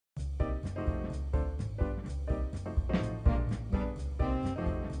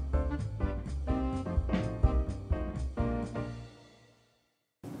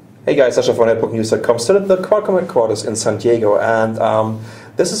Hey guys, Sasha from NetbookNews.com. Still at the Qualcomm headquarters in San Diego, and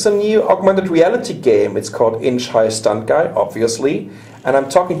this is a new augmented reality game. It's called Inch Stunt Guy, obviously. And I'm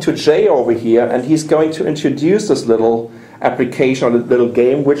talking to Jay over here, and he's going to introduce this little application or little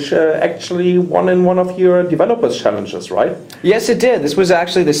game, which actually won in one of your developers challenges, right? Yes, it did. This was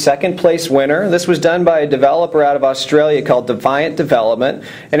actually the second place winner. This was done by a developer out of Australia called Deviant Development,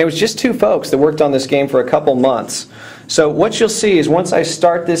 and it was just two folks that worked on this game for a couple months. So what you'll see is once I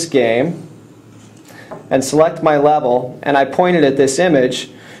start this game and select my level, and I point it at this image,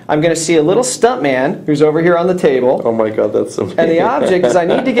 I'm going to see a little stuntman who's over here on the table. Oh my god, that's amazing. And the object is I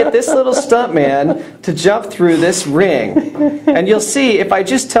need to get this little stuntman to jump through this ring. And you'll see if I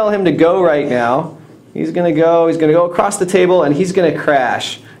just tell him to go right now, he's going to go across the table and he's going to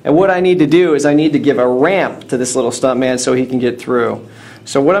crash. And what I need to do is I need to give a ramp to this little stuntman so he can get through.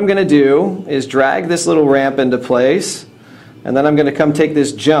 So what I'm going to do is drag this little ramp into place, and then I'm going to come take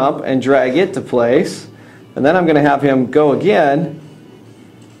this jump and drag it to place, and then I'm going to have him go again,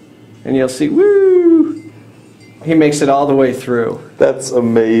 and you'll see, woo, he makes it all the way through. That's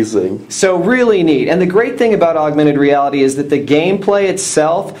amazing. So really neat. And the great thing about augmented reality is that the gameplay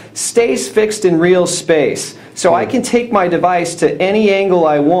itself stays fixed in real space. So I can take my device to any angle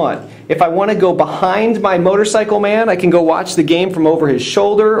I want. If I want to go behind my motorcycle man, I can go watch the game from over his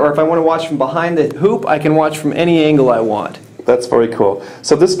shoulder, or if I want to watch from behind the hoop, I can watch from any angle I want. That's very cool.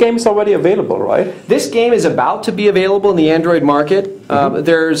 So this game is already available, right? This game is about to be available in the Android market.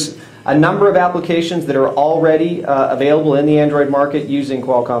 There's a number of applications that are already available in the Android market using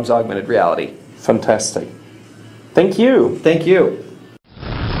Qualcomm's augmented reality. Fantastic. Thank you. Thank you.